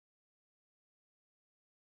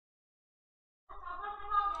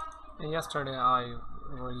Yesterday I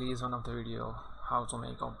released one of the video how to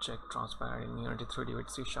make object transparent in Unity3D with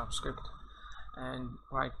C# script and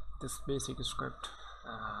write this basic script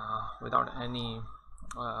without any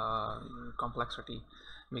complexity,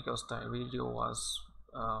 because the video was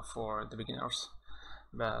for the beginners,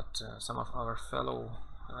 but some of our fellow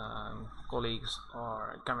colleagues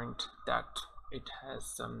comment that it has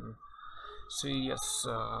some serious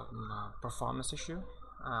performance issue.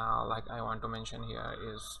 Like I want to mention here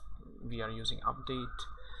is we are using update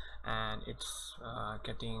and it's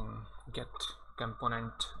get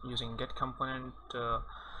component using get component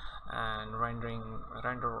and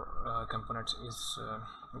render components is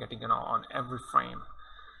getting on every frame,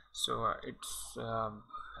 so it's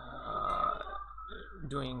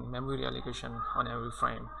doing memory allocation on every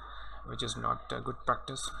frame, which is not a good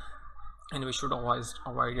practice, and we should always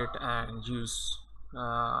avoid it and use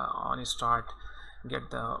on start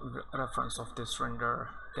get the reference of this render,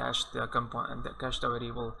 cache the component, cache the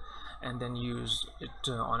variable, and then use it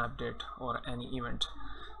on update or any event.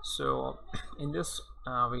 So in this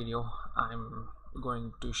video I'm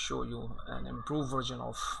going to show you an improved version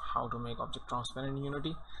of how to make object transparent in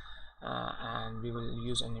Unity, and we will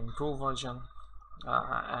use an improved version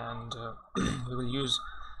and we will use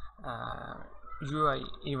UI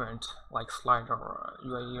event like slider or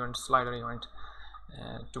UI event, slider event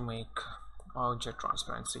to make object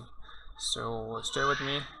transparency. So stay with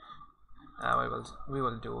me. We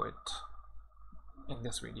will do it in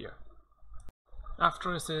this video. After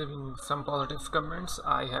receiving some positive comments,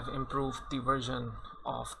 I have improved the version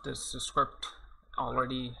of this script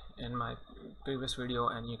already in my previous video,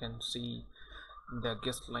 and you can see the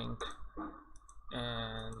guest link,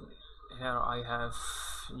 and here I have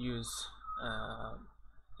used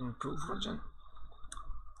improved version.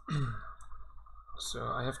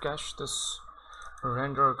 So I have cached this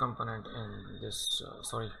render component in this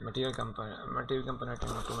material component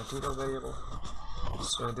into material variable.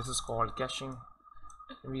 So this is called caching.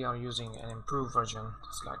 We are using an improved version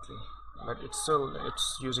slightly, but it's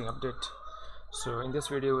using update. So in this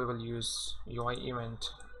video we will use UI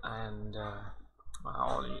event and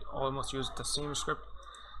almost use the same script,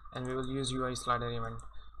 and we will use UI slider event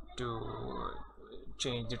to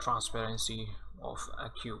change the transparency of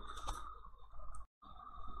a cube.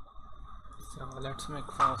 So let's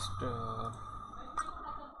make first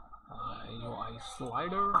UI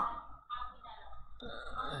slider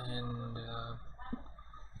and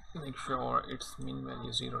make sure its mean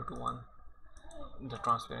value 0 to 1. The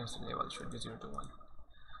transparency level should be 0 to 1,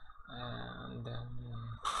 and then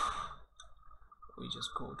we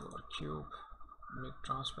just go to our cube, make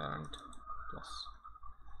transparent plus,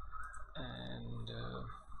 and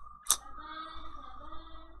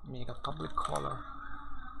make a public color,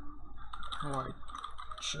 void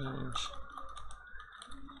change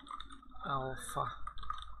alpha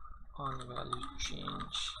on value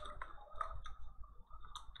change,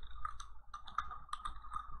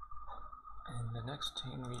 and the next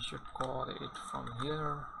thing we should call it from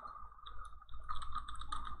here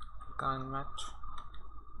current match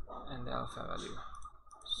and the alpha value.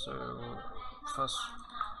 So first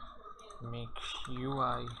make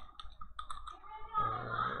UI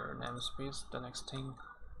namespace, the next thing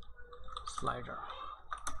slider,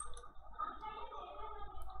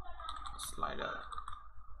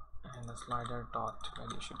 and the slider dot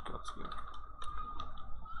value should go here.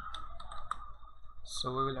 So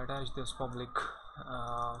we will attach this public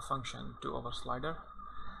function to our slider.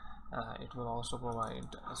 It will also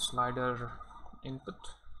provide a slider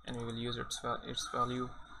input, and we will use its value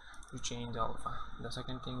to change alpha. The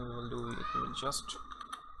second thing we will do, it will just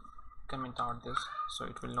comment out this, so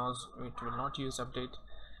it will not use update,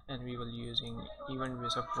 and we will using event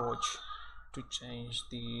based approach to change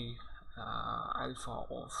the alpha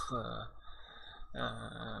of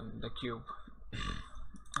the cube.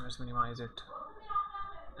 Let's minimize it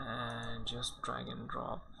and just drag and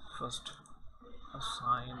drop first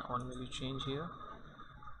assign on value change here,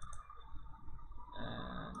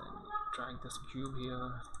 and then drag this cube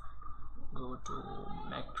here, go to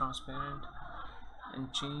make transparent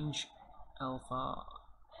and change alpha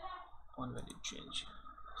on value change.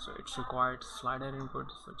 So it's required slider input,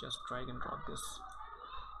 so just drag and drop this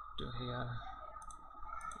to here,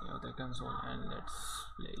 the console, and let's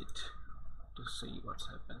play it to see what's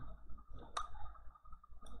happened.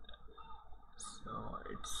 So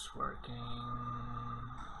it's working.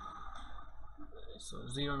 So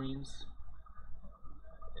 0 means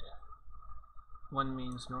 1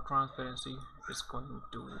 means no transparency, it's going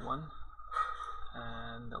to 1,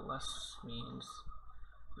 and the less means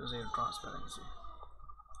 0 transparency.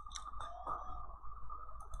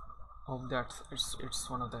 Hope that it's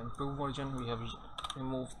one of the improved version. We have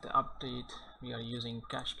removed the update. We are using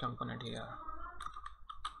cache component here,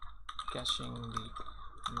 caching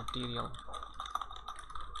the material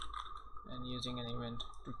and using an event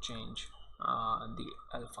to change the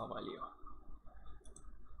alpha value.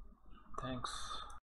 Thanks.